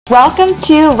Welcome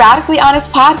to Radically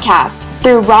Honest Podcast.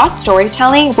 Through raw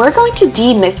storytelling, we're going to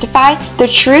demystify the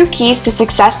true keys to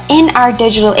success in our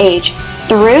digital age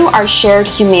through our shared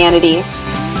humanity.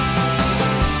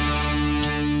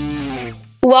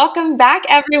 Welcome back,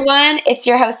 everyone. It's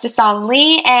your host, Assam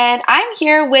Lee, and I'm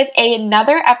here with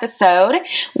another episode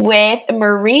with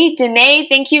Marie Dene.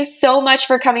 Thank you so much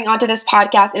for coming onto this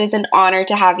podcast. It is an honor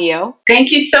to have you.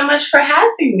 Thank you so much for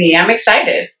having me. I'm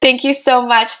excited. Thank you so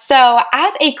much. So,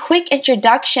 as a quick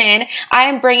introduction, I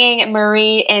am bringing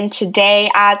Marie in today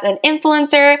as an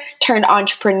influencer turned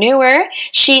entrepreneur.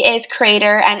 She is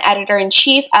creator and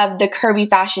editor-in-chief of The Curvy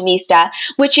Fashionista,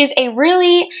 which is a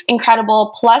really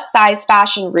incredible plus-size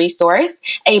fashion resource,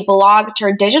 a blog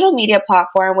turned digital media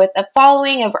platform with a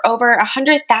following of over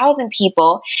 100,000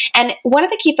 people. And one of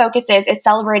the key focuses is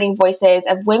celebrating voices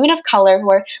of women of color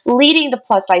who are leading the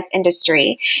plus-size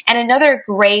industry. And another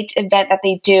great event that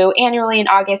they do annually in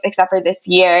August, except for this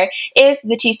year, is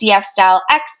the TCF Style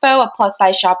Expo, a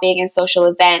plus-size shopping and social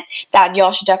event that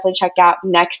y'all should definitely check out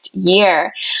next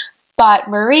year. But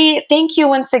Marie, thank you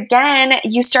once again.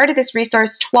 You started this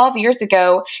resource 12 years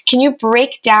ago. Can you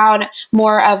break down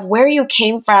more of where you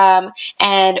came from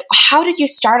and how did you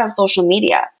start on social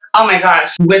media? Oh my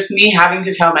gosh, with me having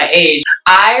to tell my age,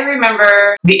 I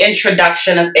remember the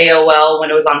introduction of AOL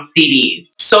when it was on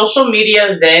CDs. Social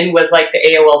media then was like the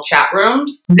AOL chat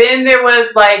rooms. Then there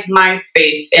was like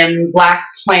MySpace and Black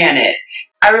Planet.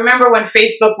 I remember when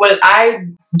Facebook was, I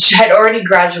had already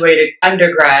graduated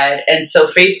undergrad, and so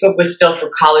Facebook was still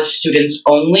for college students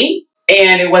only,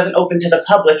 and it wasn't open to the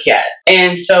public yet.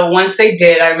 And so once they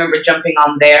did, I remember jumping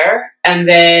on there, and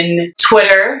then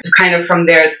Twitter, kind of from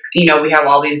there, it's, we have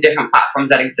all these different platforms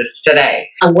that exist today.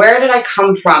 Where did I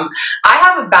come from? I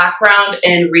have a background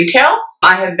in retail.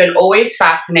 I have been always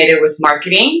fascinated with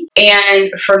marketing,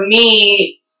 and for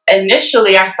me,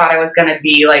 initially, I thought I was going to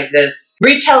be like this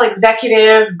retail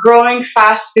executive growing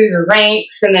fast through the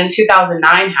ranks. And then 2009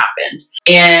 happened.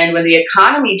 And when the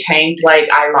economy tanked,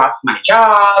 I lost my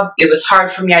job. It was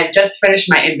hard for me. I just finished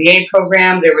my MBA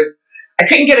program. I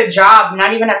couldn't get a job,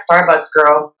 not even at Starbucks,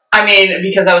 girl. I mean,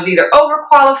 because I was either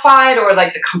overqualified or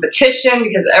the competition,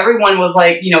 because everyone was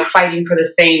fighting for the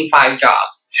same 5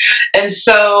 jobs. And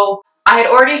so I had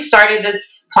already started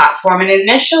this platform, and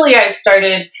initially I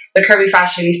started The Curvy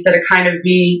Fashionista to kind of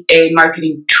be a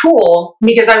marketing tool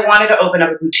because I wanted to open up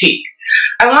a boutique.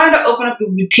 I wanted to open up a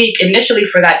boutique initially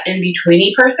for that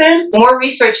in-betweeny person. The more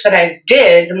research that I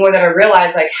did, the more that I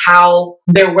realized how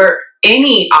there were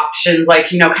any options,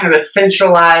 kind of a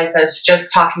centralized as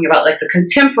just talking about the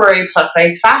contemporary plus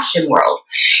size fashion world.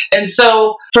 And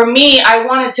so for me, I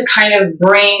wanted to kind of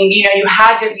bring, you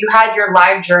had your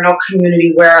LiveJournal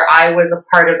community where I was a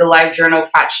part of the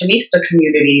LiveJournal Fashionista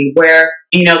community where,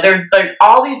 there's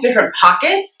all these different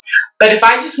pockets. But if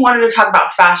I just wanted to talk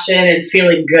about fashion and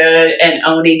feeling good and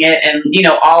owning it and,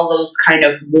 all those kind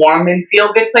of warm and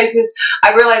feel good places,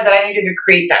 I realized that I needed to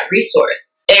create that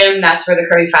resource. And that's where the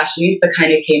Curvy Fashionista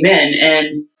kind of came in.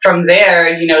 And from there,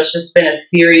 it's just been a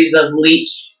series of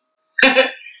leaps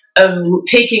of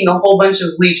taking a whole bunch of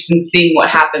leaps and seeing what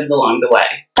happens along the way.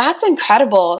 That's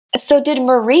incredible. So did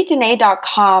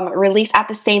MarieDene.com release at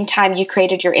the same time you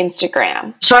created your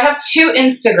Instagram? So I have 2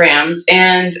 Instagrams,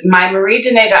 and my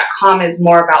MarieDene.com is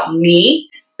more about me,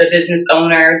 the business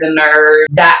owner, the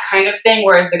nerd, that kind of thing,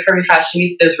 whereas the Curvy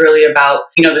Fashionista is really about,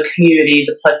 the community,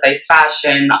 the plus size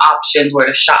fashion, the options, where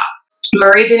to shop.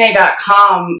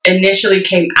 MarieDene.com initially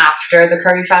came after the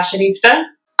Curvy Fashionista.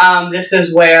 This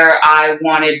is where I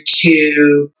wanted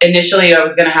to, initially I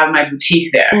was going to have my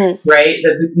boutique there, right?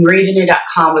 The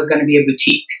MarieDene.com was going to be a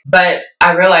boutique. But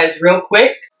I realized real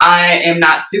quick, I am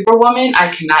not Superwoman.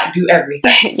 I cannot do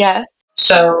everything. Yes.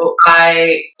 So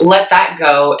I let that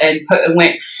go and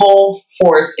went full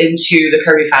force into the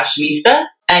Curvy Fashionista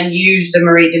and used the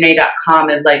MarieDene.com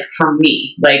as for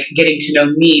me, getting to know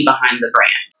me behind the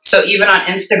brand. So even on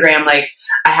Instagram,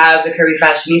 I have the Curvy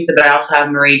Fashionista, but I also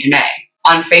have Marie Dene.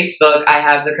 On Facebook, I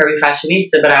have the Curvy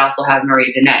Fashionista, but I also have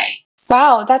Marie Dene.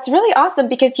 Wow, that's really awesome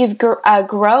because you've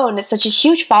grown such a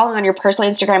huge following on your personal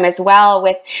Instagram as well,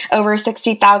 with over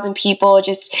 60,000 people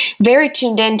just very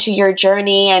tuned into your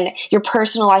journey and your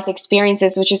personal life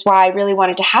experiences, which is why I really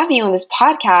wanted to have you on this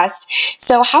podcast.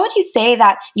 So how would you say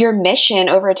that your mission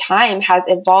over time has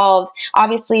evolved?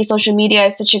 Obviously, social media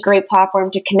is such a great platform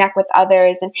to connect with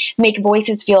others and make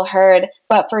voices feel heard.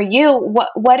 But for you,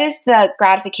 what is the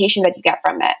gratification that you get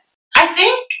from it? I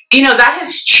think that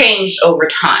has changed over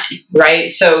time, right?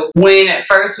 So when it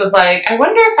first was like, I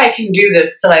wonder if I can do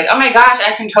this, to like, oh my gosh,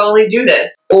 I can totally do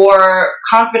this. Or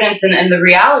confidence in the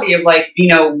reality of like,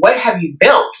 what have you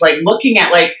built? Like looking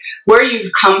at like where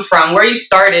you've come from, where you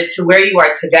started to where you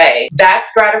are today.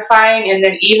 That's gratifying. And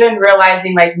then even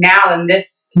realizing like now in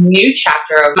this new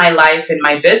chapter of my life and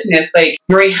my business, like,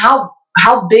 Marie,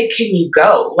 how big can you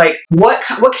go? Like, what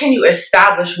can you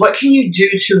establish? What can you do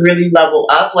to really level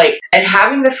up? Like, and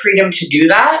having the freedom to do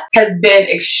that has been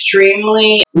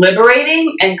extremely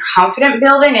liberating and confident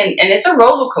building. And it's a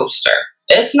roller coaster.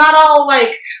 It's not all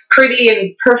like pretty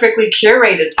and perfectly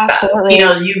curated stuff. Absolutely.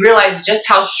 You realize just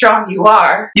how strong you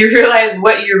are. You realize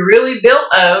what you're really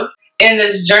built of in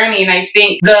this journey. And I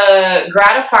think the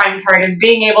gratifying part is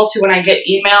being able to, when I get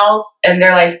emails and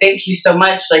they're like, thank you so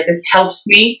much, like this helps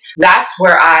me, that's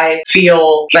where I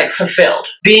feel like fulfilled.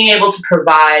 Being able to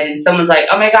provide, and someone's like,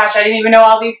 oh my gosh, I didn't even know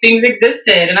all these things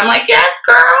existed. And I'm like, yes,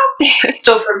 girl.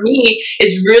 So for me,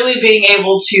 it's really being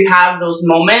able to have those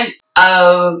moments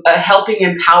of helping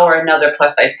empower another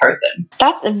plus size person.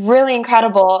 That's really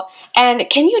incredible. And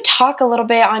can you talk a little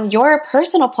bit on your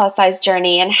personal plus size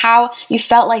journey and how you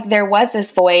felt like there was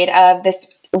this void of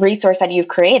this resource that you've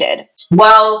created?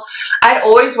 Well, I'd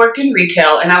always worked in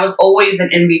retail and I was always an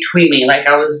in-betweenie. Like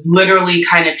I was literally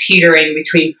kind of teetering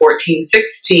between 14,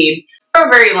 16 for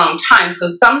a very long time. So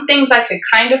some things I could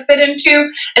kind of fit into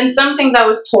and some things I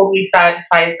was totally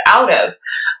sized out of.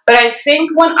 But I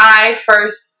think when I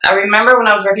remember when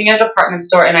I was working at a department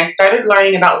store and I started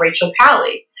learning about Rachel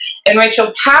Pally. And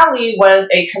Rachel Pally was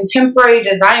a contemporary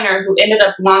designer who ended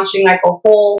up launching like a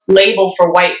whole label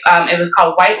for white. It was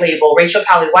called White Label, Rachel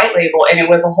Pally White Label, and it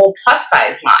was a whole plus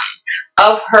size line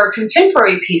of her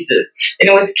contemporary pieces. And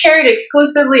it was carried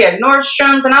exclusively at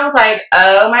Nordstrom's. And I was like,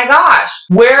 oh my gosh,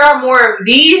 where are more of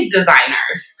these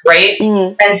designers, right?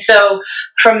 And so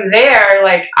from there,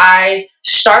 like I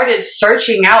started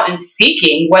searching out and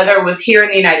seeking, whether it was here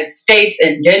in the United States,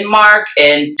 in Denmark,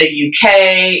 in the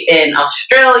UK, in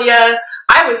Australia.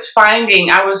 I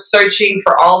was searching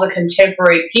for all the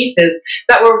contemporary pieces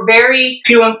that were very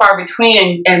few and far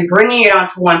between and bringing it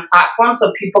onto one platform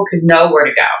so people could know where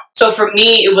to go. So for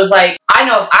me, it was like, I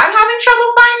know if I'm having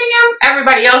trouble finding them,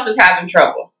 everybody else is having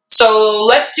trouble. So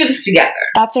let's do this together.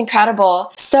 That's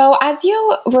incredible. So as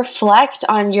you reflect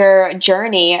on your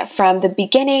journey from the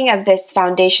beginning of this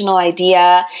foundational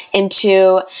idea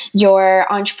into your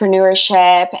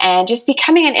entrepreneurship and just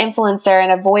becoming an influencer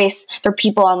and a voice for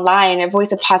people online, a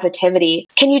voice of positivity,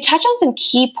 can you touch on some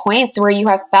key points where you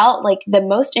have felt like the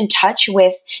most in touch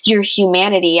with your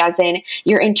humanity, as in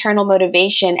your internal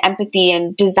motivation, empathy,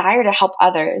 and desire to help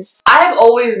others? I've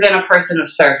always been a person of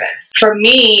service. For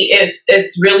me,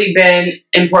 it's really been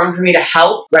important for me to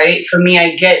help, right? For me,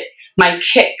 I get my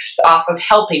kicks off of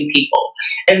helping people.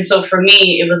 And so for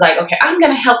me, it was like, okay, I'm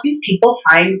going to help these people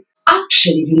find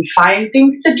options and find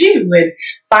things to do and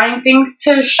find things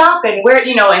to shop and where,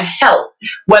 and help.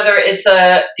 Whether it's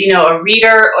a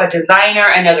reader, a designer,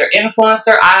 another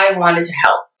influencer, I wanted to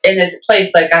help. In this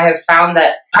place, like I have found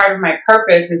that part of my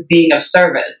purpose is being of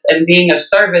service, and being of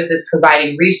service is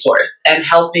providing resource and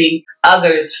helping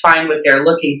others find what they're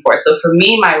looking for. So for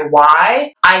me, my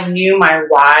why, I knew my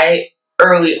why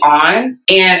early on.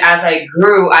 And as I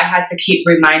grew, I had to keep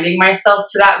reminding myself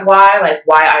to that why, like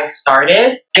why I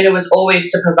started. And it was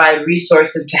always to provide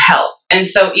resources to help. And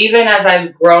so even as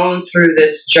I've grown through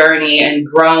this journey and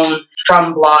grown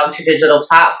from blog to digital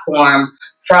platform,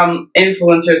 from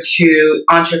influencer to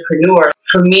entrepreneur,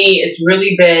 for me, it's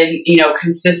really been,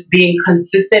 being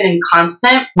consistent and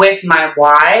constant with my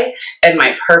why and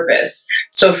my purpose.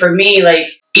 So for me, like,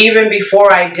 even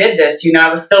before I did this,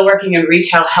 I was still working in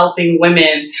retail, helping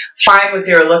women find what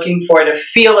they were looking for to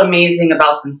feel amazing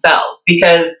about themselves.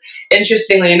 Because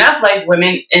interestingly enough, like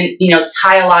women,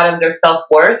 tie a lot of their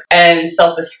self-worth and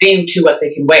self-esteem to what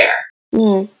they can wear.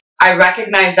 I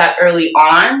recognized that early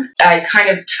on. I kind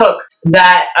of took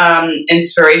that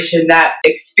inspiration, that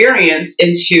experience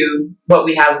into what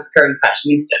we have with Curvy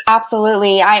Fashionista.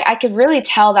 Absolutely. I could really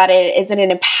tell that it is an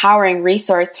empowering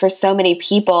resource for so many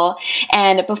people.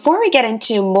 And before we get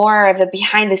into more of the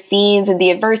behind the scenes and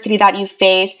the adversity that you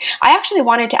faced, I actually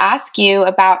wanted to ask you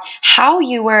about how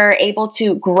you were able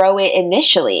to grow it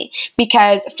initially,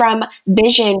 because from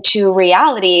vision to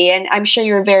reality, and I'm sure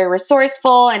you were very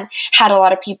resourceful and had a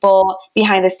lot of people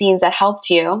behind the scenes that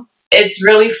helped you. It's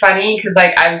really funny because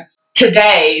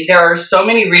today there are so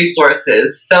many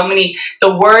resources, the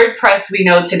WordPress we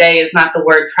know today is not the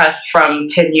WordPress from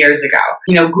 10 years ago.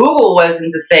 Google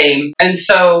wasn't the same. And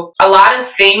so a lot of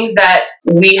things that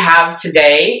we have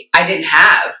today, I didn't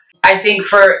have. I think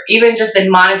for even just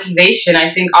in monetization, I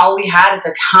think all we had at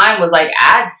the time was like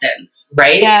AdSense,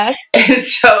 right? Yes. And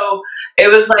so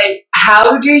it was like,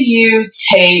 how do you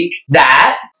take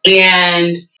that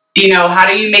and, how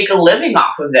do you make a living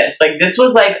off of this? Like, this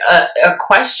was like a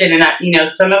question. And,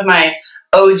 some of my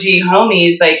OG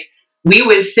homies, like, we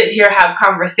would sit here, have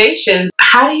conversations.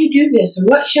 How do you do this? And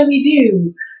what should we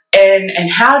do? And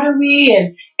how do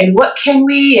we? And what can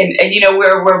we? And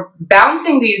we're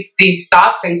bouncing these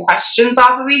thoughts and questions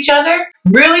off of each other,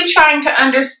 really trying to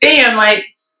understand, like,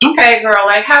 okay, girl,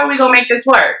 like, how are we going to make this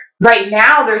work? Right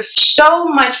now, there's so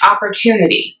much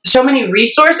opportunity, so many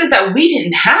resources that we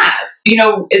didn't have.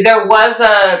 There was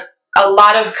a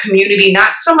lot of community,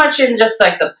 not so much in just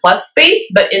like the plus space,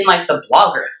 but in like the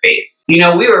blogger space. We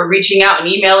were reaching out and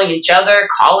emailing each other,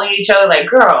 calling each other, like,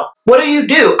 girl, what do you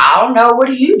do? I don't know. What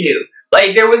do you do?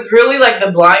 Like, there was really like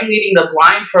the blind leading the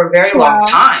blind for a very long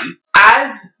time.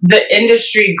 As the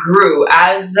industry grew,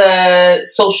 as the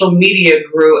social media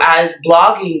grew, as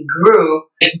blogging grew,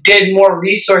 it did more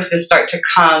resources start to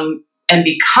come and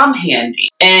become handy.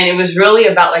 And it was really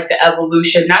about like the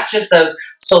evolution, not just of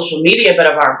social media,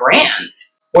 but of our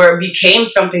brands, where it became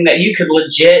something that you could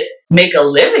legit make a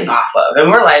living off of. And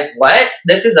we're like, what?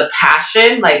 This is a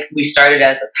passion. Like, we started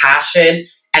as a passion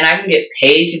and I can get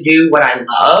paid to do what I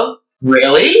love.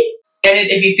 Really? And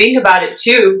if you think about it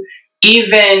too,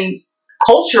 even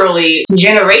culturally,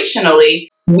 generationally,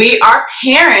 our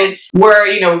parents were,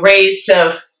 raised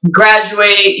to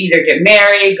graduate, either get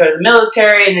married, go to the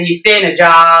military, and then you stay in a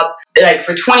job like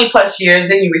for 20 plus years,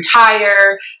 then you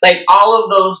retire. Like, all of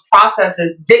those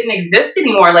processes didn't exist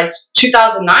anymore. Like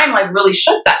 2009, like, really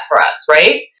shook that for us,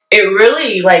 right? It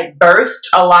really like birthed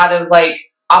a lot of like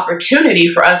opportunity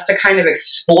for us to kind of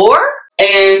explore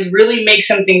and really make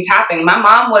some things happen. My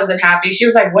mom wasn't happy. She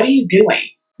was like, what are you doing?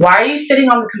 Why are you sitting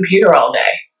on the computer all day?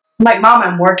 I'm like, Mom,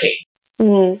 I'm working.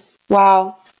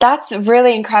 Wow. That's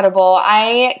really incredible.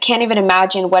 I can't even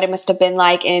imagine what it must have been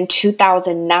like in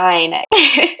 2009.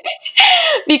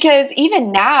 Because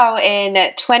even now in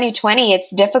 2020,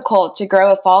 it's difficult to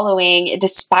grow a following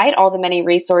despite all the many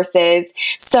resources.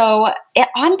 So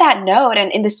on that note,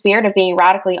 and in the spirit of being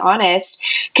radically honest,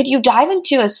 could you dive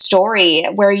into a story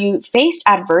where you faced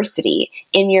adversity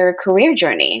in your career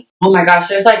journey? Oh my gosh,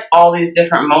 there's like all these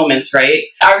different moments, right?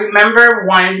 I remember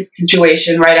one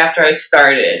situation right after I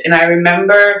started, and I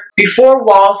remember before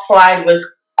Wall Slide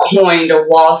was coined a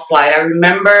Wall Slide, I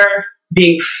remember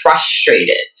being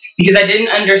frustrated because I didn't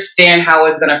understand how I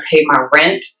was going to pay my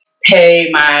rent, pay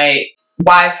my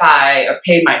Wi-Fi, or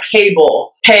pay my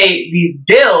cable, pay these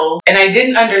bills, and I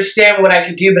didn't understand what I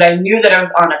could do, but I knew that I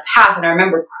was on a path, and I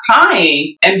remember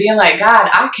crying and being like, God,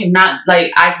 I cannot,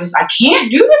 like, I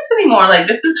can't do this anymore, like,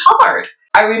 this is hard.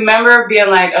 I remember being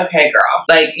like, okay, girl,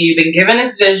 like, you've been given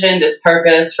this vision, this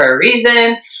purpose for a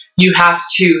reason, you have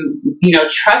to,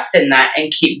 trust in that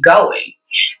and keep going.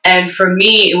 And for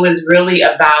me, it was really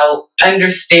about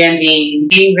understanding,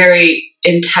 being very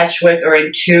in touch with or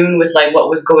in tune with like what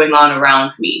was going on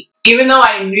around me. Even though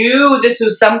I knew this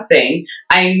was something,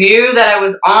 I knew that I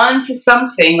was on to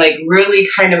something, like really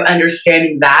kind of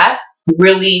understanding that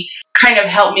really kind of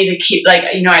helped me to keep, like,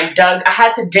 I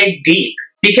had to dig deep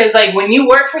because like when you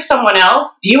work for someone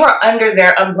else, you are under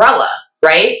their umbrella.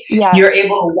 Right? Yeah. You're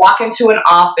able to walk into an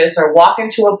office or walk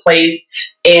into a place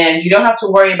and you don't have to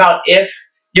worry about if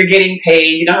you're getting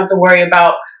paid. You don't have to worry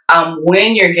about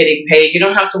when you're getting paid. You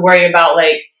don't have to worry about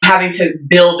like having to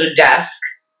build a desk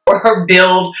or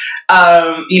build,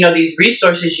 these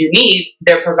resources you need.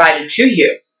 They're provided to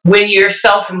you. When you're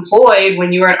self-employed,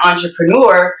 when you're an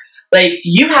entrepreneur, like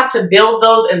you have to build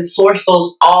those and source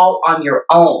those all on your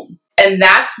own. And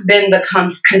that's been the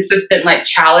consistent like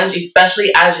challenge,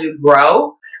 especially as you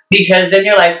grow, because then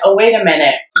you're like, oh, wait a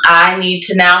minute, I need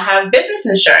to now have business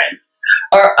insurance.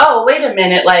 Or, oh, wait a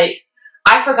minute, like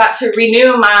I forgot to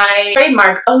renew my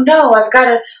trademark. Oh no, I've got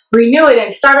to renew it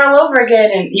and start all over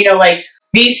again. And, like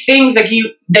these things that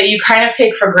you kind of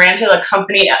take for granted, a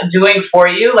company doing for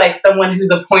you, like someone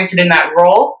who's appointed in that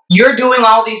role, you're doing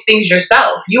all these things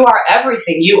yourself. You are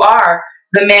everything. You are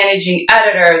the managing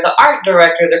editor, the art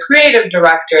director, the creative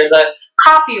director, the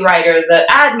copywriter, the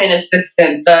admin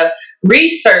assistant, the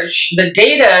research, the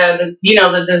data,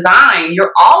 the design.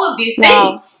 You're all of these things.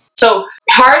 Wow. So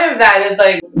part of that is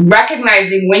like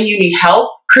recognizing when you need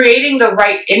help, creating the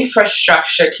right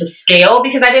infrastructure to scale,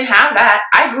 because I didn't have that.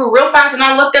 I grew real fast and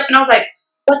I looked up and I was like,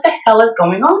 what the hell is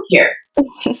going on here?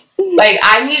 Like,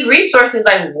 I need resources.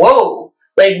 Like, whoa,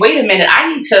 like, wait a minute.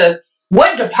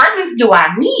 What departments do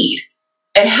I need?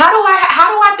 And how do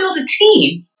I build a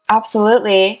team?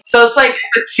 Absolutely. So it's like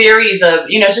a series of,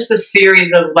 it's just a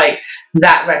series of like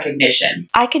that recognition.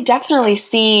 I could definitely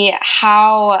see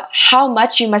how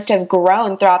much you must have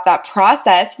grown throughout that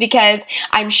process, because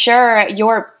I'm sure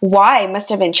your why must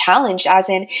have been challenged, as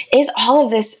in, is all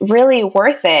of this really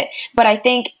worth it? But I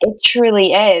think it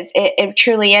truly is. It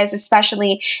truly is,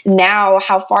 especially now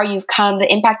how far you've come,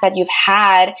 the impact that you've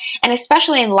had, and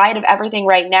especially in light of everything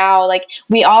right now, like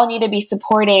we all need to be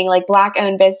supporting like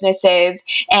Black-owned businesses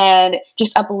and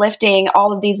just uplifting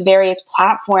all of these various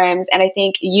platforms. And I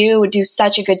think you do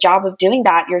such a good job of doing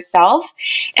that yourself.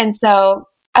 And so,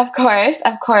 of course.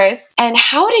 And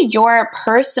how did your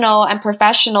personal and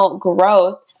professional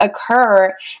growth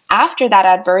occur after that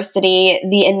adversity,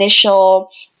 the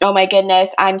initial, oh my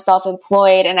goodness, I'm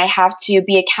self-employed and I have to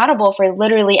be accountable for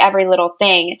literally every little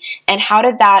thing? And how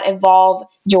did that evolve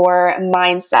your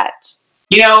mindset?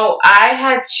 I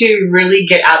had to really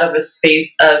get out of a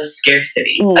space of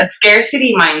scarcity. A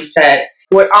scarcity mindset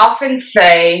would often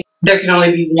say there can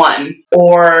only be one,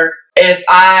 or if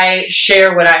I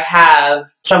share what I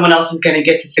have, someone else is going to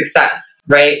get the success,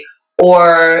 right?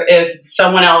 Or if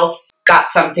someone else got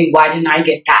something, why didn't I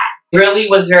get that? Really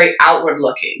was very outward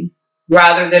looking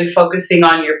rather than focusing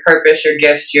on your purpose, your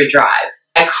gifts, your drive.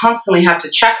 I constantly have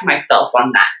to check myself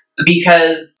on that,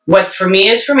 because what's for me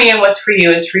is for me and what's for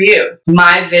you is for you.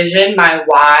 My vision, my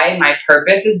why, my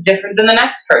purpose is different than the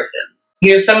next person's.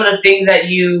 Some of the things that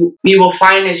you will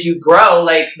find as you grow,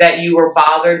 like that you were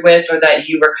bothered with or that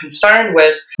you were concerned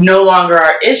with, no longer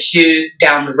are issues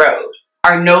down the road,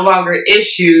 are no longer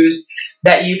issues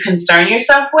that you concern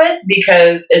yourself with,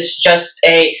 because it's just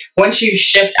once you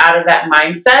shift out of that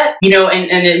mindset,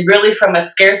 and it really from a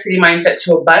scarcity mindset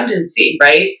to abundancy,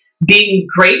 right? Being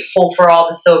grateful for all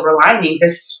the silver linings,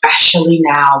 especially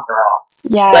now,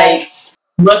 girl. Yes.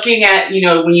 Like looking at,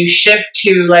 when you shift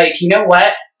to like, you know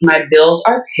what? My bills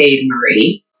are paid,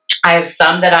 Marie. I have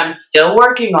some that I'm still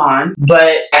working on,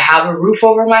 but I have a roof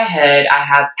over my head. I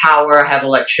have power. I have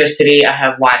electricity. I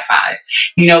have Wi-Fi.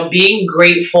 Being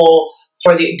grateful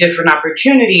for the different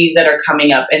opportunities that are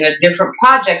coming up and the different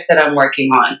projects that I'm working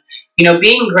on.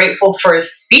 Being grateful for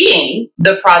seeing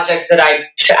the projects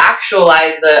to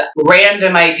actualize the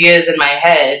random ideas in my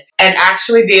head and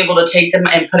actually be able to take them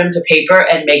and put them to paper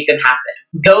and make them happen.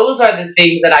 Those are the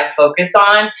things that I focus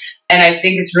on. And I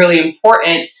think it's really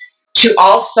important to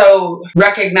also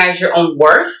recognize your own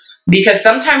worth, because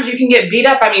sometimes you can get beat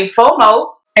up.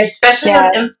 FOMO, especially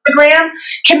on Instagram,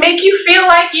 can make you feel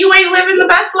like you ain't living the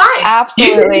best life.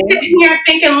 Absolutely. You can be sitting here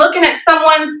thinking, looking at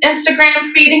someone's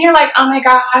Instagram feed, and you're like, oh my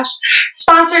gosh,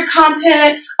 sponsored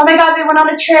content. Oh my God, they went on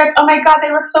a trip. Oh my God,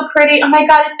 they look so pretty. Oh my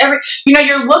God,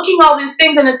 you're looking all these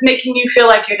things, and it's making you feel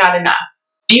like you're not enough.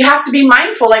 You have to be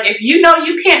mindful. Like, if you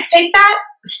can't take that,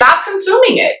 stop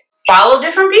consuming it. Follow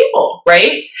different people,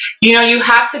 right? You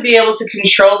have to be able to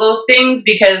control those things,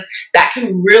 because that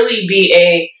can really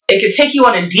be it could take you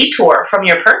on a detour from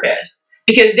your purpose,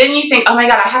 because then you think, oh my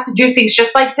God, I have to do things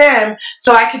just like them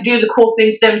so I could do the cool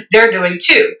things they're doing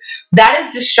too. That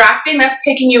is distracting. That's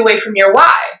taking you away from your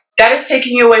why. That is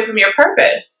taking you away from your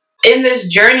purpose. In this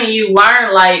journey, you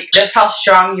learn like just how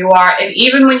strong you are. And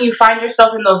even when you find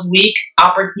yourself in those weak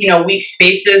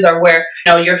spaces, or where,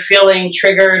 you're feeling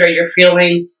triggered, or you're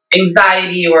feeling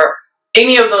anxiety, or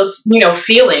any of those,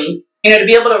 feelings, to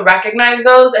be able to recognize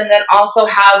those, and then also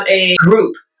have a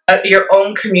group, your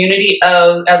own community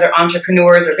of other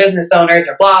entrepreneurs or business owners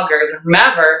or bloggers or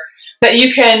whomever, that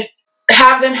you can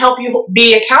have them help you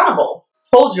be accountable.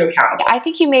 Hold you accountable. I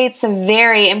think you made some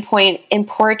very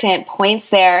important points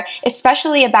there,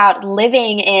 especially about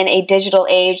living in a digital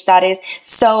age that is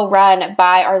so run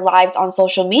by our lives on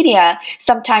social media,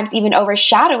 sometimes even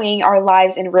overshadowing our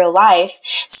lives in real life.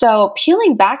 So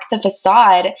peeling back the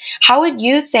facade, how would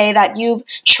you say that you've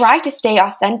tried to stay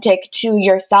authentic to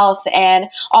yourself and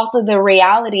also the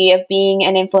reality of being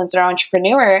an influencer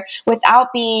entrepreneur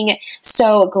without being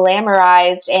so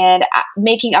glamorized and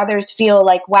making others feel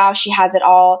like, wow, she has it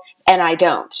all and I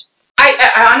don't?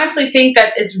 I honestly think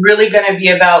that it's really going to be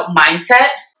about mindset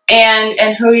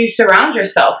and who you surround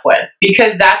yourself with,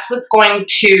 because that's what's going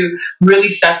to really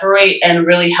separate and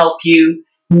really help you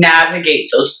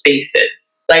navigate those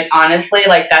spaces. Like, honestly,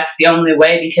 like that's the only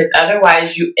way, because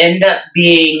otherwise you end up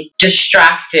being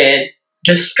distracted,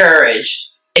 discouraged,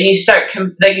 and you start,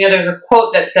 there's a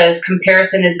quote that says,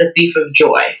 comparison is the thief of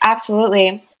joy.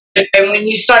 Absolutely. And when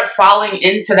you start falling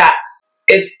into that,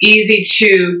 it's easy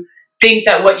to think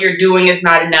that what you're doing is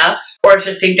not enough, or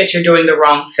to think that you're doing the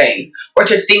wrong thing, or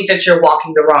to think that you're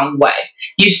walking the wrong way.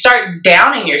 You start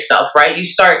downing yourself, right? You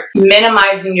start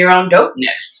minimizing your own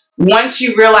dopeness. Once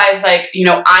you realize, like,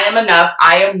 I am enough,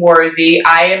 I am worthy,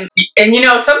 and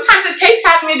sometimes it takes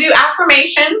having to do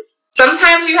affirmations.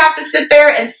 Sometimes you have to sit there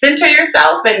and center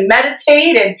yourself and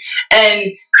meditate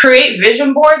and create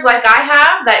vision boards like I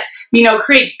have that,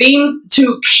 create themes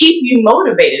to keep you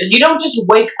motivated. You don't just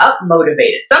wake up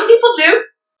motivated. Some people do,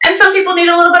 and some people need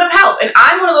a little bit of help. And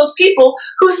I'm one of those people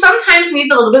who sometimes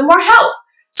needs a little bit more help.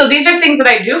 So these are things that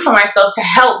I do for myself to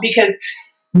help, because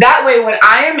that way, when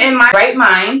I am in my right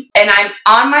mind and I'm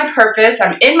on my purpose,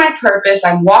 I'm in my purpose,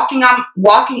 I'm walking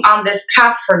on this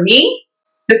path for me,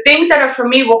 the things that are for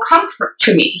me will come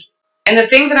to me. And the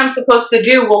things that I'm supposed to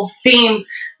do will seem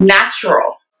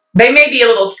natural. They may be a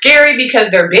little scary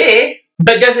because they're big,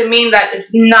 but doesn't mean that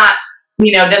it's not,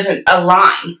 doesn't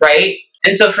align, right?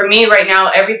 And so for me right now,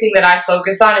 everything that I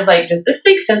focus on is like, does this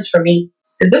make sense for me?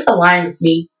 Does this align with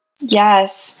me?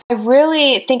 Yes. I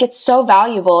really think it's so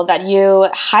valuable that you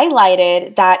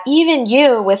highlighted that even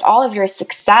you, with all of your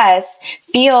success,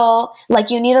 feel like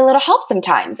you need a little help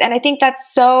sometimes. And I think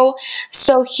that's so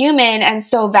human and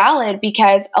so valid,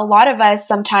 because a lot of us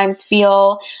sometimes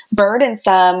feel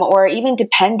burdensome or even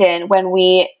dependent when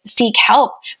we seek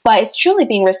help. But it's truly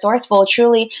being resourceful,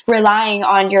 truly relying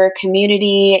on your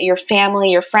community, your family,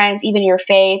 your friends, even your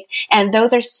faith. And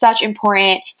those are such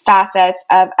important facets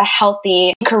of a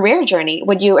healthy career journey.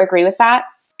 Would you agree with that?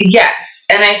 Yes.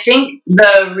 And I think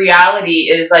the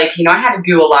reality is, like, I had to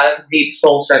do a lot of deep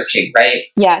soul searching, right?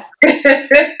 Yes.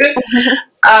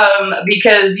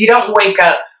 Because you don't wake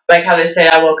up like how they say,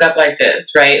 I woke up like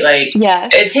this, right? Like,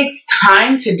 yes. It takes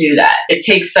time to do that. It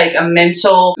takes like a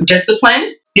mental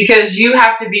discipline, because you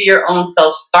have to be your own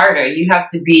self-starter. You have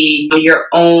to be your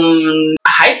own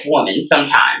hype woman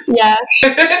sometimes. Yes.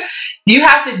 You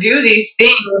have to do these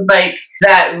things like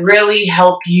that really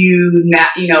help you,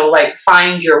 like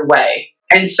find your way.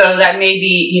 And so that may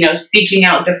be, seeking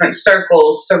out different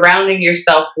circles, surrounding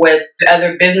yourself with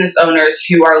other business owners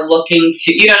who are looking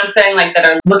to, you know what I'm saying? Like, that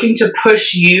are looking to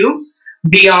push you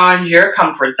beyond your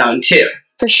comfort zone too.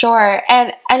 For sure.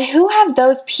 And who have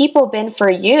those people been for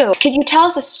you? Could you tell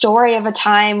us a story of a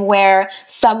time where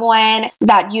someone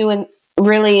that you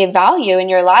really value in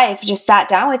your life just sat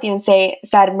down with you and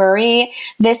said, Marie,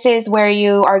 this is where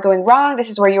you are going wrong,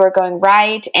 this is where you are going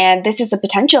right, and this is the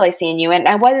potential I see in you?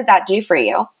 And what did that do for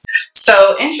you?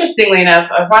 So interestingly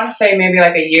enough, I want to say maybe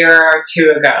like a year or two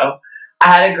ago,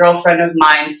 I had a girlfriend of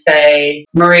mine say,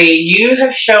 Marie, you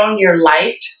have shown your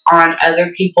light on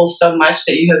other people so much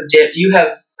that you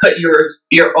have put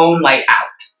your own light out.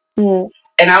 Mm.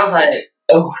 And I was like,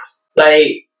 oh,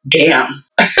 like, damn.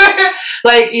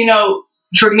 Like,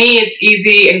 for me, it's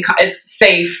easy and it's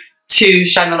safe to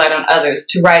shine a light on others,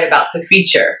 to write about, to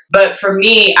feature. But for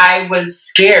me, I was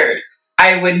scared.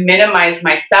 I would minimize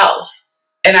myself.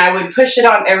 And I would push it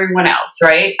on everyone else,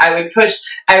 right? I would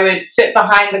sit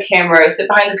behind the camera, sit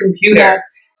behind the computer,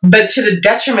 but to the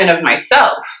detriment of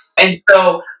myself. And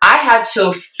so I had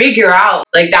to figure out,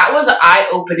 like, that was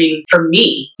eye-opening for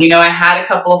me. I had a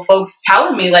couple of folks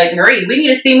telling me, like, Marie, we need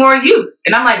to see more of you.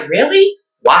 And I'm like, really?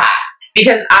 Why?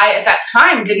 Because I, at that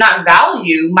time, did not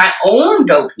value my own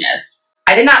dopeness.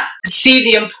 I did not see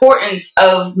the importance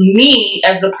of me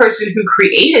as the person who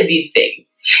created these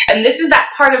things. And this is that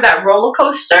part of that roller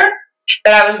coaster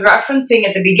that I was referencing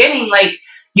at the beginning. Like,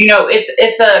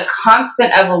 it's a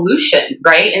constant evolution,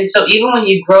 right? And so even when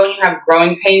you grow and you have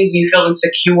growing pains, you feel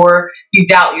insecure, you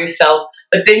doubt yourself,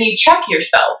 but then you check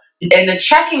yourself. And the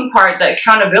checking part, the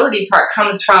accountability part,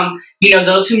 comes from,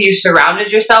 those whom you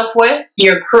surrounded yourself with,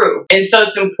 your crew. And so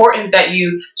it's important that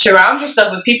you surround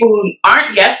yourself with people who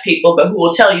aren't yes people, but who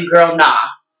will tell you, girl, nah.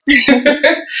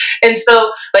 And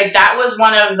so, like, that was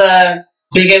one of the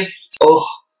biggest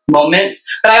moments.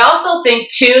 But I also think,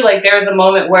 too, like, there was a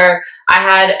moment where I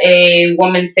had a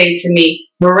woman say to me,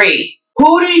 Marie,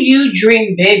 who do you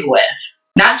dream big with?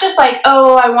 Not just like,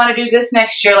 oh, I want to do this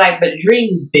next year, like, but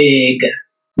dream big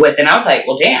with. And I was like,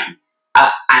 well, damn,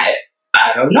 I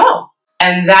don't know.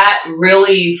 And that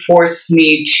really forced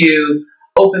me to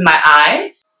open my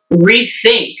eyes,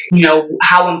 rethink,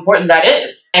 how important that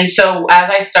is. And so as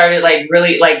I started, like,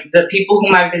 really, like, the people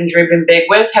whom I've been dreaming big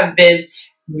with have been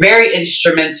very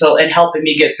instrumental in helping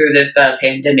me get through this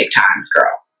pandemic times,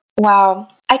 girl. Wow.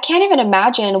 I can't even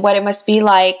imagine what it must be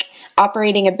like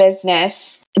operating a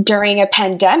business during a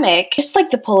pandemic, just like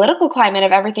the political climate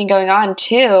of everything going on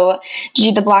too,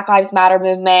 the Black Lives Matter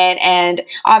movement. And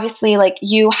obviously, like,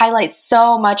 you highlight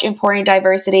so much important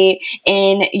diversity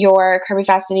in your Curvy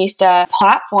Fashionista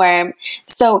platform.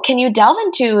 So can you delve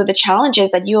into the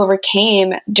challenges that you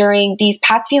overcame during these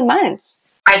past few months?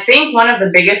 I think one of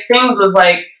the biggest things was,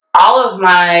 like, all of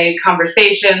my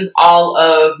conversations, all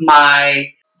of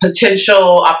my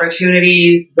potential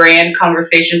opportunities, brand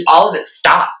conversations, all of it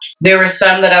stopped. There were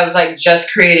some that I was like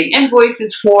just creating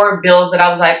invoices for, bills that I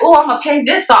was like, oh, I'm gonna pay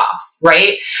this off,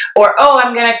 right? Or, oh,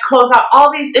 I'm gonna close out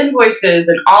all these invoices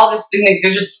and all this thing, like, they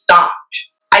just stopped.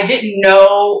 I didn't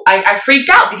know, I freaked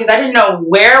out because I didn't know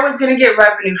where I was going to get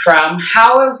revenue from,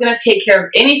 how I was going to take care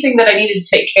of anything that I needed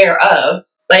to take care of.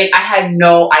 Like, I had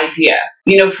no idea.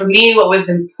 You know, for me, what was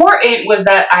important was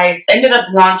that I ended up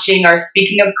launching our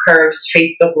Speaking of Curves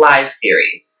Facebook Live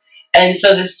series. And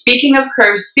so the Speaking of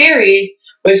Curves series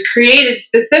was created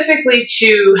specifically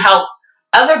to help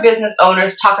other business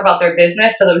owners talk about their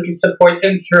business so that we could support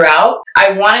them throughout.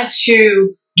 I wanted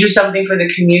to do something for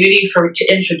the community to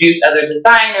introduce other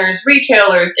designers,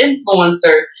 retailers,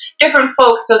 influencers, different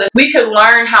folks so that we could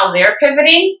learn how they're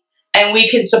pivoting and we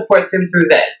can support them through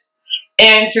this.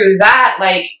 And through that,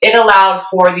 like, it allowed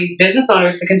for these business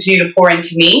owners to continue to pour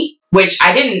into me, which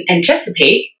I didn't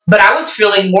anticipate, but I was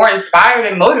feeling more inspired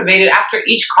and motivated after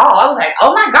each call. I was like,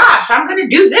 oh my gosh, I'm going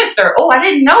to do this, or, oh, I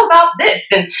didn't know about this.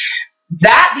 And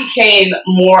that became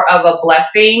more of a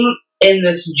blessing in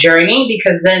this journey,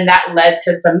 because then that led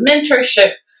to some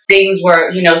mentorship things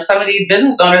where, you know, some of these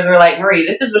business owners are like, Marie,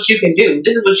 this is what you can do.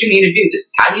 This is what you need to do. This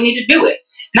is how you need to do it.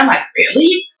 And I'm like,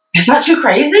 really? It's not too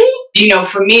crazy? You know,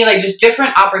 for me, like, just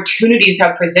different opportunities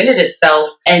have presented itself.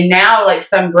 And now, like,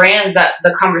 some brands that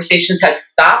the conversations had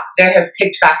stopped, they have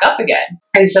picked back up again.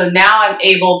 And so now I'm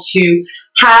able to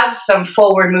have some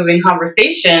forward moving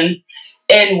conversations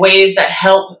in ways that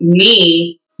help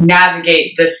me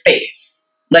navigate the space.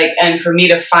 Like, and for me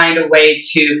to find a way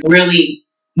to really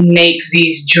make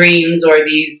these dreams or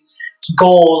these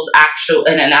goals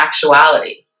in an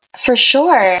actuality. For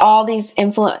sure. All these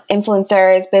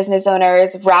influencers, business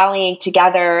owners rallying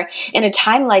together in a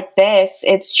time like this,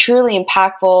 it's truly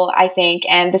impactful, I think.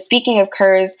 And the Speaking of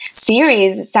Curves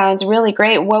series sounds really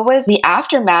great. What was the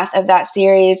aftermath of that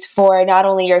series for not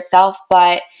only yourself,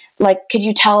 but, like, could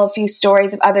you tell a few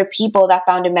stories of other people that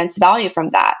found immense value from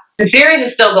that? The series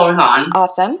is still going on.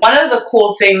 Awesome. One of the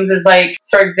cool things is, like,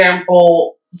 for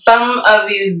example, some of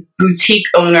these boutique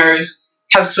owners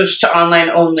have switched to online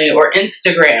only or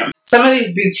Instagram. Some of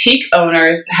these boutique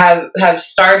owners have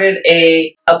started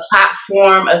a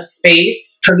platform, a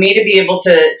space for me to be able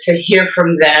to hear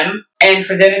from them, and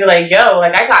for them to be like, yo,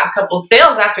 like, I got a couple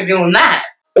sales after doing that.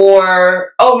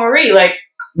 Or, oh, Marie, like,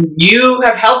 you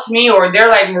have helped me. Or they're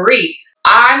like, Marie,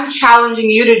 I'm challenging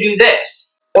you to do this.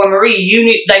 Or, Marie, you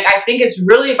need, like, I think it's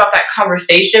really about that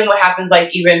conversation, what happens,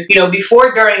 like, even, you know,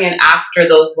 before, during, and after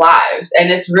those lives.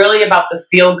 And it's really about the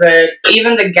feel good.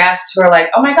 Even the guests who are like,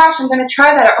 oh my gosh, I'm going to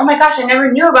try that. Or, oh my gosh, I never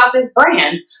knew about this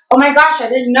brand. Oh my gosh, I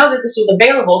didn't know that this was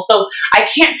available. So I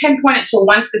can't pinpoint it to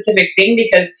one specific thing,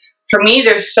 because for me,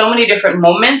 there's so many different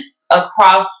moments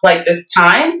across, like, this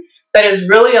time that has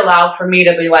really allowed for me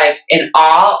to be, like, in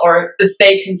awe or to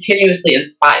stay continuously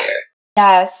inspired.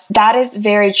 Yes, that is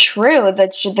very true.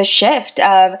 The shift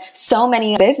of so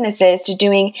many businesses to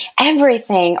doing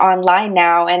everything online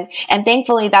now. And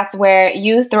thankfully, that's where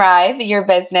you thrive, your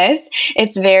business.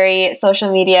 It's very social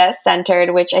media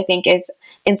centered, which I think is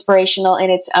inspirational in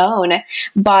its own.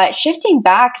 But shifting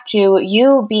back to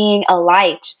you being a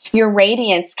light, your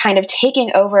radiance kind of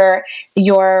taking over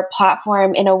your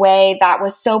platform in a way that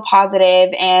was so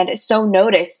positive and so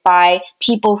noticed by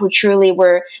people who truly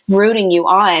were rooting you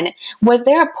on. Was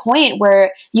there a point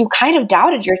where you kind of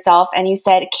doubted yourself and you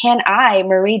said, can I,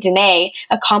 Marie Denae,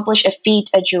 accomplish a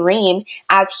feat, a dream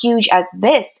as huge as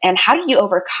this? And how did you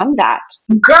overcome that?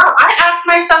 Girl, I ask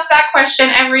myself that question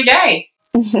every day.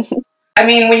 I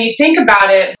mean, when you think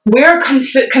about it, we're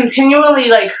continually,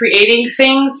 like, creating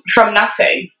things from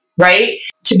nothing, right?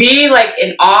 To be, like,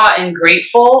 in awe and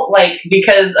grateful, like,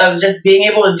 because of just being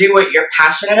able to do what you're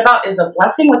passionate about is a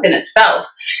blessing within itself.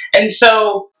 And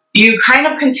so you kind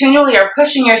of continually are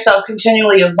pushing yourself,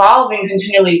 continually evolving,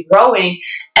 continually growing.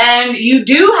 And you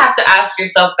do have to ask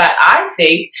yourself that, I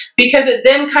think, because it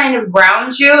then kind of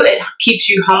grounds you. It keeps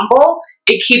you humble.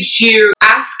 It keeps you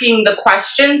asking the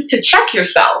questions to check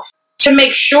yourself, to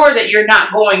make sure that you're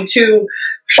not going too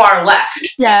far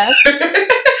left. Yes.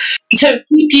 To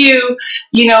keep you,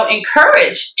 you know,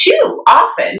 encouraged too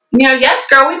often. You know, yes,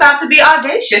 girl, we about to be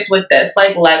audacious with this.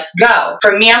 Like, let's go.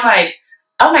 For me, I'm like,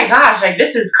 oh my gosh, like,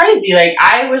 this is crazy. Like,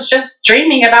 I was just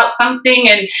dreaming about something,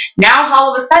 and now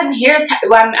all of a sudden,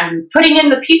 I'm putting in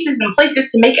the pieces and places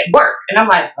to make it work. And I'm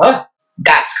like, oh,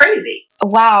 that's crazy.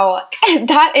 Wow,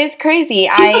 that is crazy.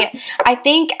 I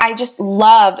think I just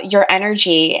love your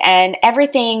energy and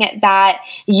everything that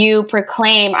you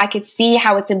proclaim. I could see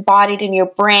how it's embodied in your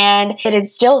brand. It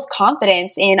instills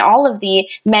confidence in all of the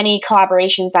many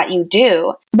collaborations that you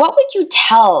do. What would you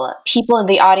tell people in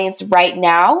the audience right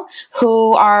now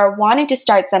who are wanting to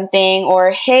start something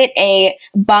or hit a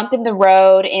bump in the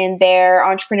road in their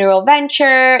entrepreneurial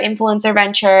venture, influencer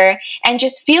venture, and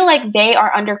just feel like they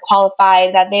are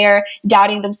underqualified, that they're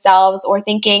doubting themselves or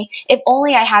thinking, if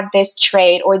only I had this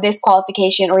trade or this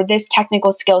qualification or this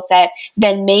technical skill set,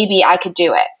 then maybe I could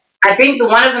do it? I think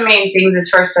one of the main things is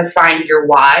first to find your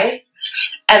why,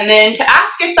 and then to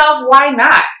ask yourself, why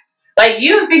not? Like,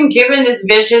 you've been given this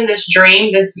vision, this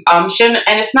dream, this umption,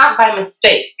 and it's not by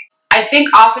mistake. I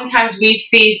think oftentimes we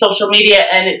see social media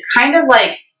and it's kind of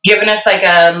like giving us like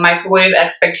a microwave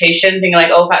expectation, thinking like,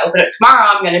 oh, if I open it tomorrow,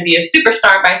 I'm going to be a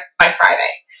superstar by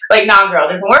Friday. Like, nah, girl,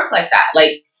 it doesn't work like that.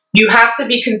 Like, you have to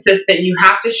be consistent. You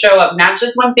have to show up, not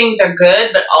just when things are good,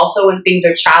 but also when things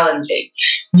are challenging.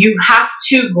 You have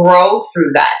to grow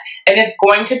through that. And it's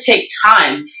going to take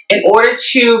time. In order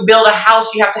to build a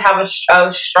house, you have to have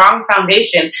a strong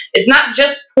foundation. It's not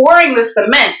just pouring the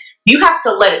cement. You have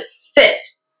to let it sit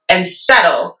and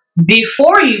settle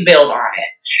before you build on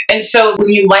it. And so when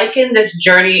you liken this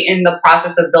journey in the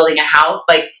process of building a house,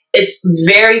 like, it's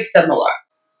very similar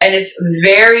and it's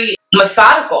very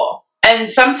methodical. And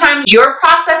sometimes your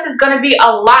process is going to be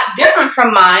a lot different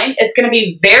from mine. It's going to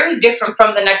be very different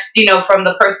from the next, from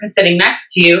the person sitting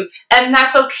next to you. And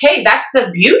that's okay. That's the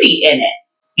beauty in it.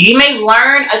 You may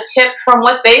learn a tip from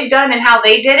what they've done and how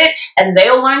they did it, and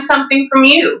they'll learn something from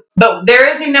you. But there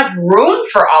is enough room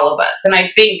for all of us. And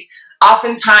I think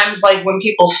oftentimes, like, when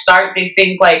people start, they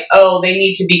think like, oh, they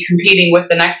need to be competing with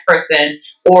the next person,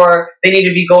 or they need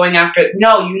to be going after.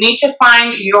 No, you need to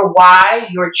find your why,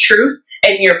 your truth,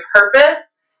 and your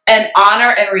purpose, and honor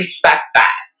and respect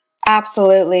that.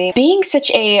 Absolutely. Being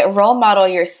such a role model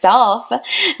yourself,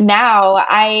 now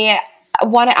I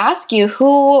want to ask you,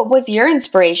 who was your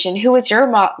inspiration? Who was your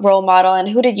role model, and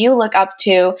who did you look up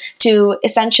to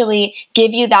essentially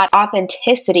give you that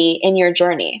authenticity in your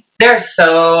journey? There are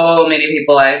so many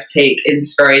people I take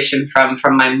inspiration from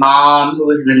my mom, who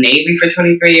was in the Navy for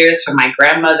 23 years, from my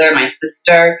grandmother, my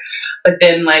sister, but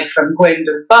then like from Gwen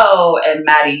DeVoe and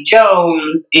Maddie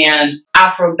Jones and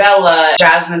Afrobella,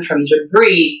 Jasmine from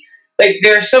Debris. Like,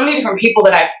 there are so many different people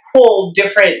that I pull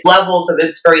different levels of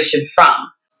inspiration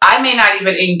from. I may not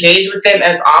even engage with them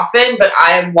as often, but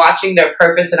I am watching their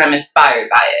purpose and I'm inspired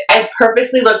by it. I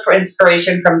purposely look for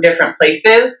inspiration from different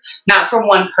places, not from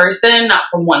one person, not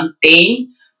from one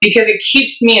thing, because it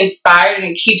keeps me inspired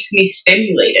and it keeps me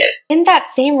stimulated. In that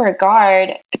same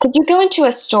regard, could you go into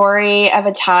a story of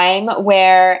a time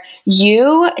where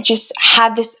you just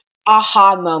had this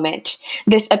aha moment,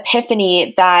 this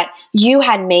epiphany that you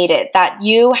had made it, that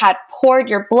you had poured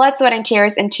your blood, sweat, and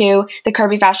tears into the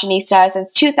Curvy Fashionista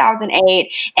since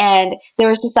 2008, and there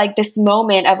was just like this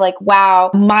moment of like, wow,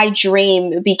 my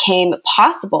dream became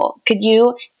possible. Could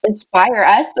you inspire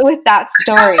us with that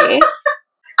story?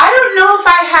 I don't know if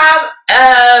I have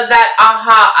that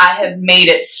aha, I have made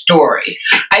it story.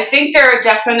 I think there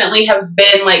definitely has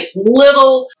been like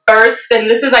little bursts, and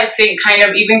this is, I think, kind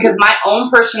of even because my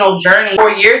own personal journey.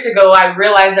 4 years ago, I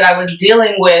realized that I was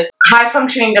dealing with high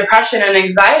functioning depression and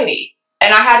anxiety.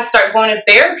 And I had to start going to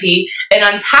therapy and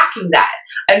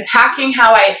unpacking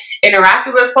how I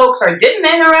interacted with folks or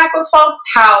didn't interact with folks,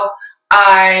 how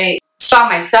I saw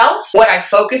myself, what I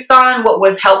focused on, what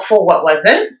was helpful, what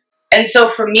wasn't. And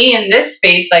so for me in this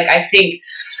space, like, I think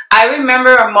I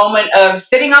remember a moment of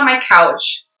sitting on my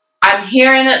couch. I'm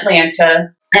here in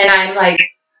Atlanta and I'm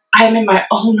like, I'm in my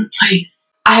own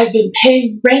place. I've been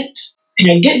paying rent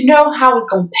and I didn't know how I was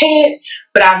going to pay it,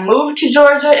 but I moved to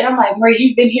Georgia and I'm like, Marie,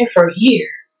 you've been here for a year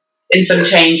and some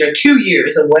change, or 2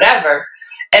 years or whatever.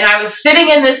 And I was sitting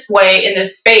in this way, in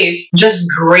this space, just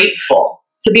grateful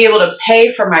to be able to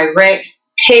pay for my rent,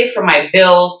 pay for my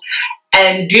bills,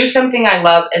 and do something I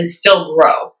love and still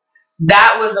grow.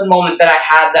 That was a moment that I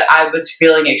had that I was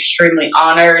feeling extremely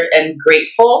honored and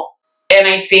grateful. And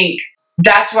I think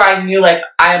that's where I knew, like,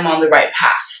 I am on the right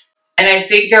path. And I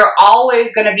think there are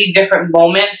always going to be different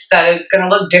moments that it's going to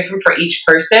look different for each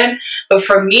person. But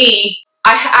for me,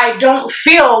 I don't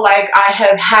feel like I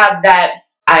have had that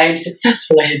I am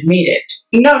successful, I have made it.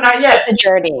 No, not yet. It's a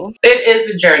journey. It is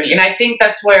a journey. And I think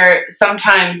that's where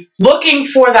sometimes looking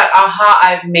for that aha,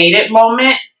 I've made it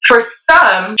moment, for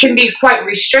some can be quite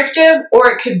restrictive,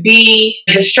 or it could be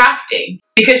distracting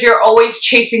because you're always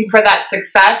chasing for that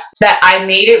success, that I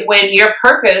made it, when your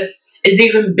purpose is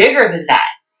even bigger than that.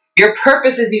 Your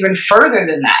purpose is even further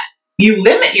than that. you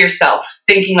limit yourself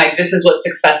thinking like this is what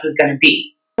success is going to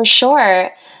be. For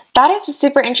sure. That is a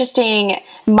super interesting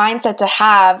mindset to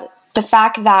have. The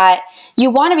fact that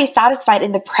you want to be satisfied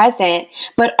in the present,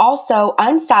 but also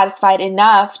unsatisfied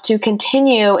enough to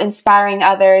continue inspiring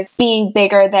others, being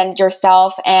bigger than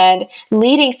yourself, and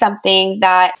leading something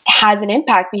that has an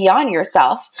impact beyond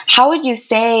yourself. How would you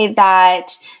say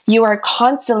that you are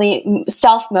constantly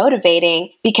self-motivating?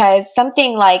 Because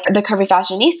something like the Curvy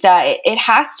Fashionista, it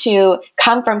has to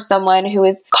come from someone who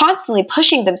is constantly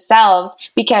pushing themselves,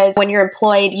 because when you're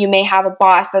employed, you may have a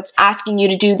boss that's asking you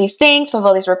to do these things,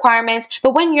 fulfill these requirements.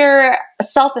 But when you're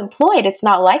self-employed, it's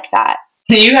not like that.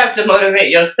 You have to motivate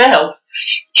yourself.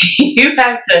 You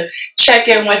have to check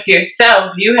in with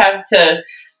yourself. You have to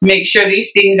make sure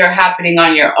these things are happening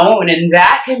on your own. And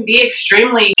that can be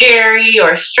extremely scary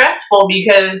or stressful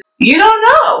because you don't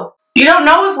know. You don't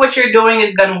know if what you're doing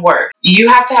is going to work. You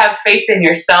have to have faith in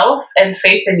yourself and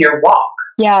faith in your walk.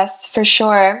 Yes, for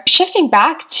sure. Shifting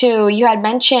back to, you had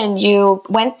mentioned you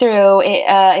went through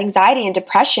anxiety and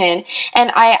depression,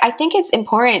 and I think it's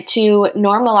important to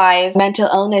normalize mental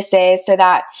illnesses so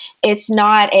that it's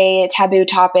not a taboo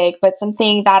topic, but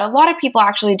something that a lot of people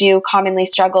actually do commonly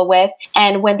struggle with.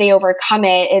 And when they overcome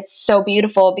it, it's so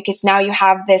beautiful because now you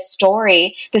have this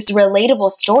story, this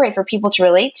relatable story for people to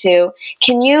relate to.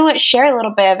 Can you share a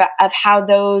little bit of how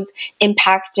those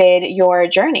impacted your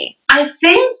journey? I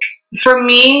think for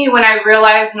me, when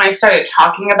I started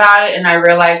talking about it and I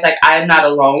realized like I'm not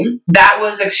alone, that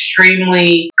was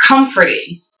extremely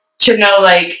comforting to know,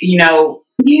 like, you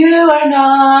are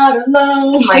not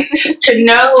alone. Like, to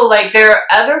know like there are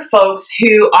other folks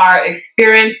who are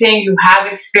experiencing, who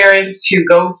have experienced, who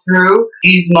go through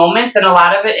these moments. And a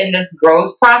lot of it in this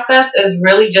growth process is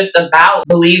really just about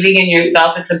believing in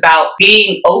yourself. It's about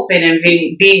being open and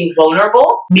being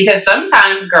vulnerable, because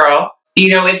sometimes, girl,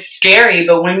 it's scary,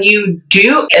 but when you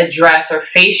do address or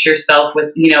face yourself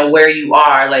with, where you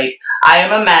are, like, I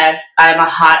am a mess, I'm a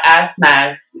hot ass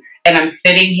mess, and I'm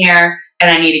sitting here and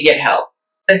I need to get help.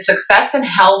 The success and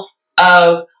health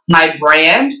of my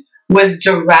brand was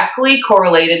directly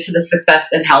correlated to the success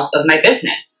and health of my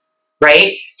business,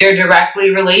 right? They're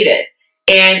directly related.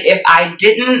 And if I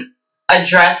didn't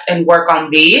address and work on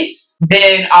these,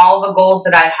 then all the goals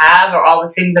that I have or all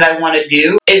the things that I want to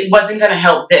do, it wasn't going to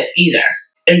help this either.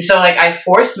 And so like I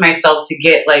forced myself to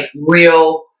get like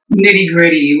real nitty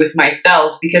gritty with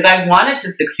myself because I wanted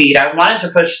to succeed. I wanted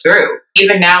to push through.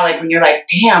 Even now, like when you're like,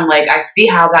 damn, like I see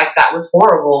how that was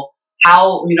horrible.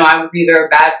 How, I was either a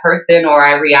bad person or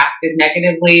I reacted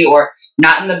negatively or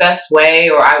not in the best way,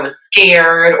 or I was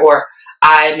scared, or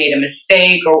I made a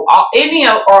mistake, or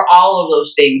all of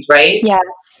those things, right?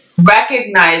 Yes.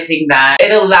 Recognizing that,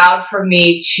 it allowed for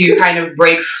me to kind of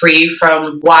break free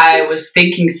from why I was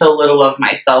thinking so little of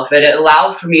myself. It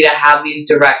allowed for me to have these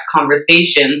direct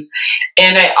conversations.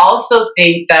 And I also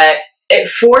think that it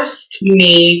forced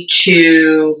me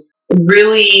to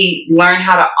really learn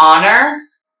how to honor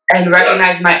and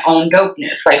recognize my own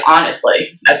dopeness, like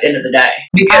honestly, at the end of the day.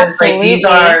 Because Absolutely.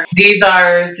 like these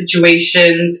are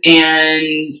situations and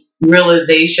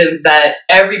realizations that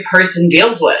every person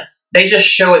deals with. They just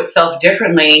show itself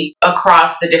differently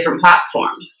across the different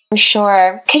platforms. For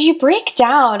sure. Could you break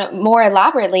down more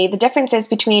elaborately the differences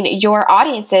between your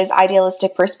audience's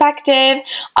idealistic perspective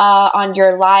on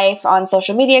your life, on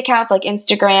social media accounts like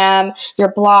Instagram,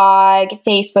 your blog,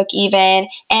 Facebook even,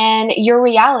 and your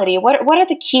reality? What are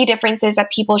the key differences that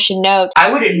people should know?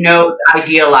 I wouldn't know the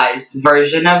idealized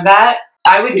version of that.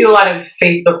 I would do a lot of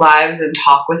Facebook Lives and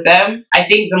talk with them. I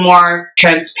think the more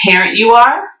transparent you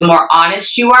are, the more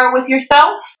honest you are with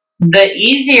yourself, the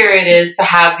easier it is to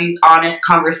have these honest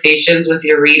conversations with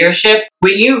your readership.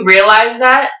 When you realize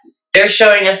that they're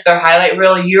showing us their highlight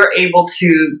reel, you're able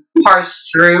to parse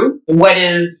through what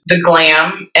is the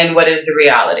glam and what is the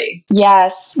reality.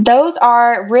 Yes, those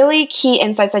are really key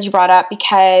insights that you brought up,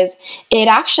 because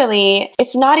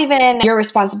it's not even your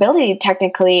responsibility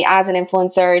technically as an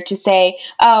influencer to say,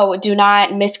 oh, do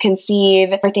not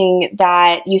misconceive everything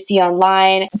that you see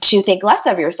online to think less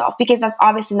of yourself, because that's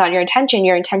obviously not your intention.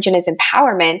 Your intention is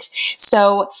empowerment.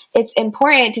 So it's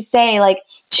important to say, like,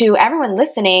 to everyone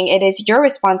listening, it is your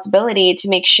responsibility to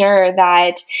make sure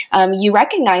that you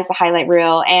recognize the highlight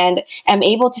reel and am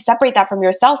able to separate that from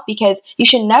yourself, because you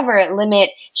should never limit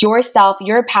yourself,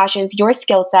 your passions, your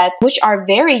skill sets, which are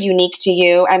very unique to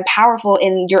you and powerful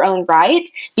in your own right,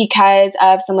 because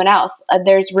of someone else.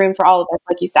 There's room for all of us,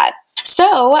 like you said.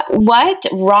 So, what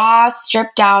raw,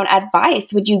 stripped down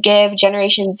advice would you give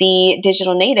Generation Z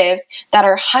digital natives that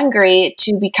are hungry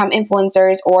to become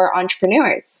influencers or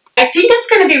entrepreneurs? I think it's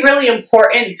going to be really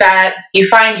important that you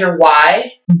find your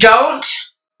why. Don't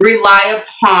rely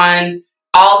upon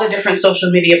all the different social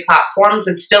media platforms,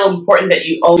 it's still important that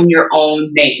you own your own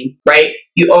name, right?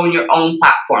 You own your own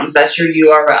platforms. That's your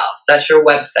URL. That's your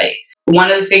website. One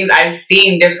of the things I've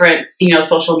seen different,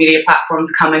 social media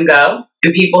platforms come and go,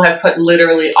 and people have put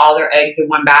literally all their eggs in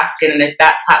one basket. And if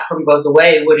that platform goes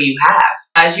away, what do you have?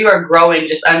 As you are growing,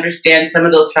 just understand some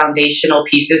of those foundational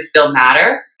pieces still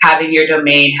matter. Having your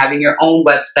domain, having your own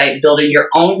website, building your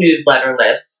own newsletter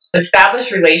list,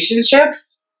 establish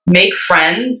relationships, make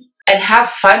friends, and have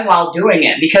fun while doing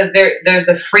it, because there's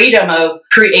the freedom of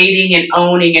creating and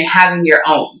owning and having your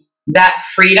own. That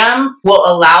freedom will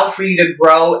allow for you to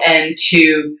grow and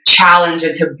to challenge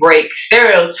and to break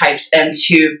stereotypes and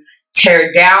to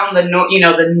tear down the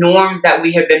norms that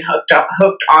we have been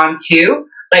hooked onto.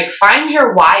 Like, find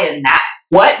your why in that.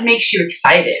 What makes you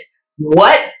excited?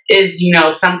 What is,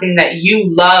 something that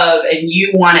you love and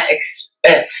you want to,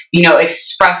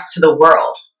 express to the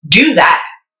world? Do that,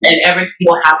 and everything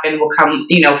will come,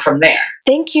 from there.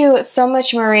 Thank you so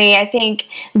much, Marie. I think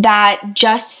that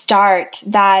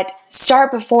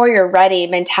start before you're ready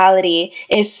mentality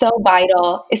is so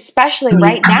vital, especially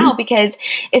right now, because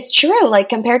it's true. Like,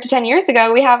 compared to 10 years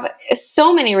ago, we have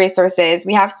so many resources.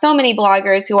 We have so many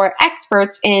bloggers who are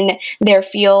experts in their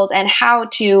field and how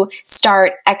to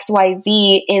start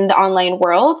XYZ in the online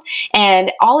world.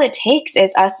 And all it takes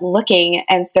is us looking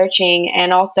and searching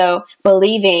and also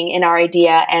believing in our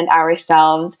idea and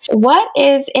ourselves. What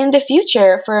is in the future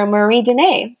for Marie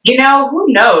Denae? Who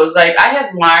knows? Like, I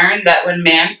have learned that when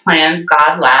man plans,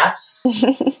 God laughs.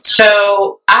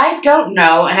 So I don't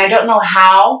know, and I don't know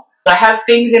how. I have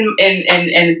things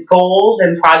in goals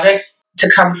and projects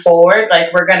to come forward.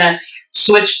 Like, we're gonna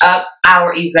switch up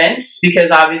our events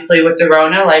because obviously with the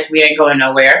Rona, like, we ain't going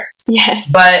nowhere. Yes.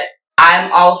 But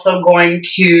I'm also going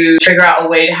to figure out a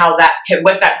way to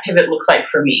what that pivot looks like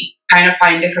for me. Kind of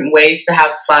find different ways to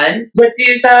have fun with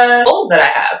these goals that I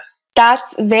have.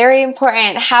 That's very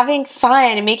important. Having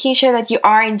fun, making sure that you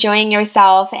are enjoying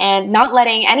yourself and not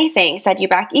letting anything set you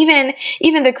back, even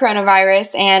the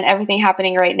coronavirus and everything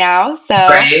happening right now. So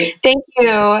right. Thank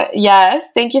you.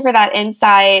 Yes. Thank you for that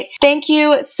insight. Thank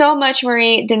you so much,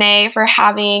 Marie Denae, for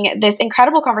having this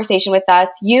incredible conversation with us.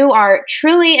 You are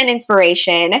truly an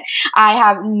inspiration. I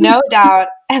have no doubt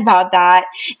about that.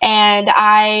 And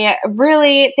I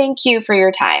really thank you for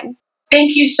your time.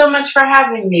 Thank you so much for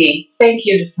having me. Thank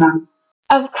you, Desmond.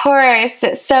 Of course.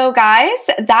 So, guys,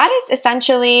 that is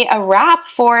essentially a wrap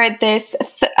for this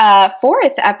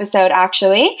fourth episode,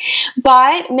 actually.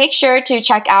 But make sure to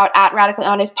check out at Radically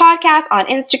Honest Podcast on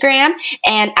Instagram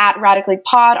and at Radically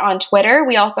Pod on Twitter.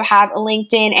 We also have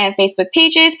LinkedIn and Facebook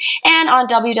pages, and on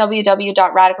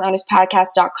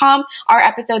www.radicallyhonestpodcast.com. Our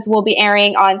episodes will be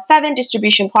airing on 7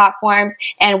 distribution platforms,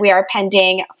 and we are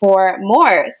pending for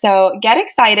more. So get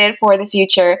excited for the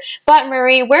future. But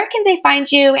Marie, where can they find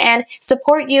you and support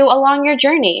you along your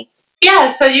journey?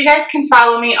 Yeah, so you guys can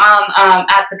follow me on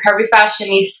at The Curvy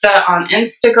Fashionista on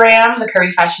Instagram, The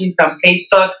Curvy Fashionista on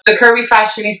Facebook,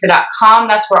 thecurvyfashionista.com.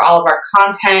 That's where all of our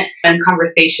content and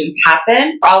conversations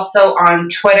happen. Also on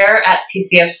Twitter at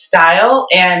TCF Style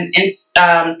and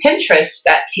Pinterest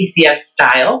at TCF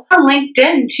Style. On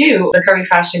LinkedIn too, The Curvy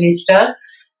Fashionista.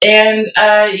 And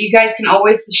you guys can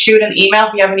always shoot an email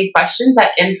if you have any questions at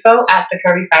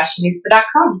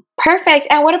info@thecurvyfashionista.com. Perfect.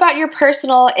 And what about your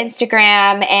personal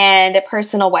Instagram and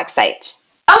personal website?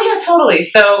 Oh, yeah, totally.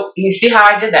 So you see how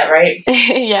I did that, right?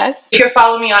 Yes. You can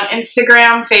follow me on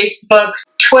Instagram, Facebook,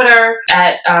 Twitter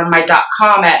at my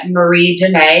 .com at Marie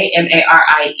Denae,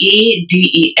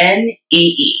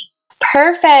 MarieDenee.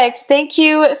 Perfect. Thank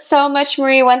you so much,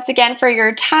 Marie, once again for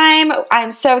your time.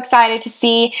 I'm so excited to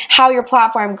see how your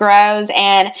platform grows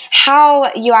and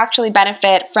how you actually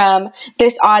benefit from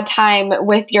this odd time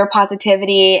with your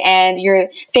positivity and your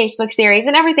Facebook series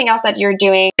and everything else that you're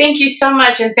doing. Thank you so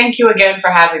much, and thank you again for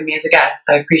having me as a guest.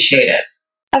 I appreciate it.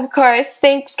 Of course.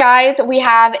 Thanks, guys. We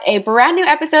have a brand new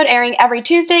episode airing every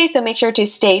Tuesday, so make sure to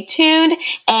stay tuned.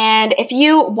 And if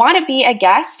you want to be a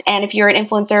guest, and if you're an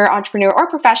influencer, entrepreneur, or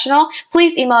professional,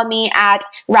 please email me at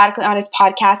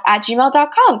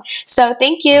radicallyhonestpodcast@gmail.com. So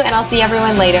thank you, and I'll see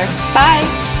everyone later.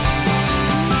 Bye.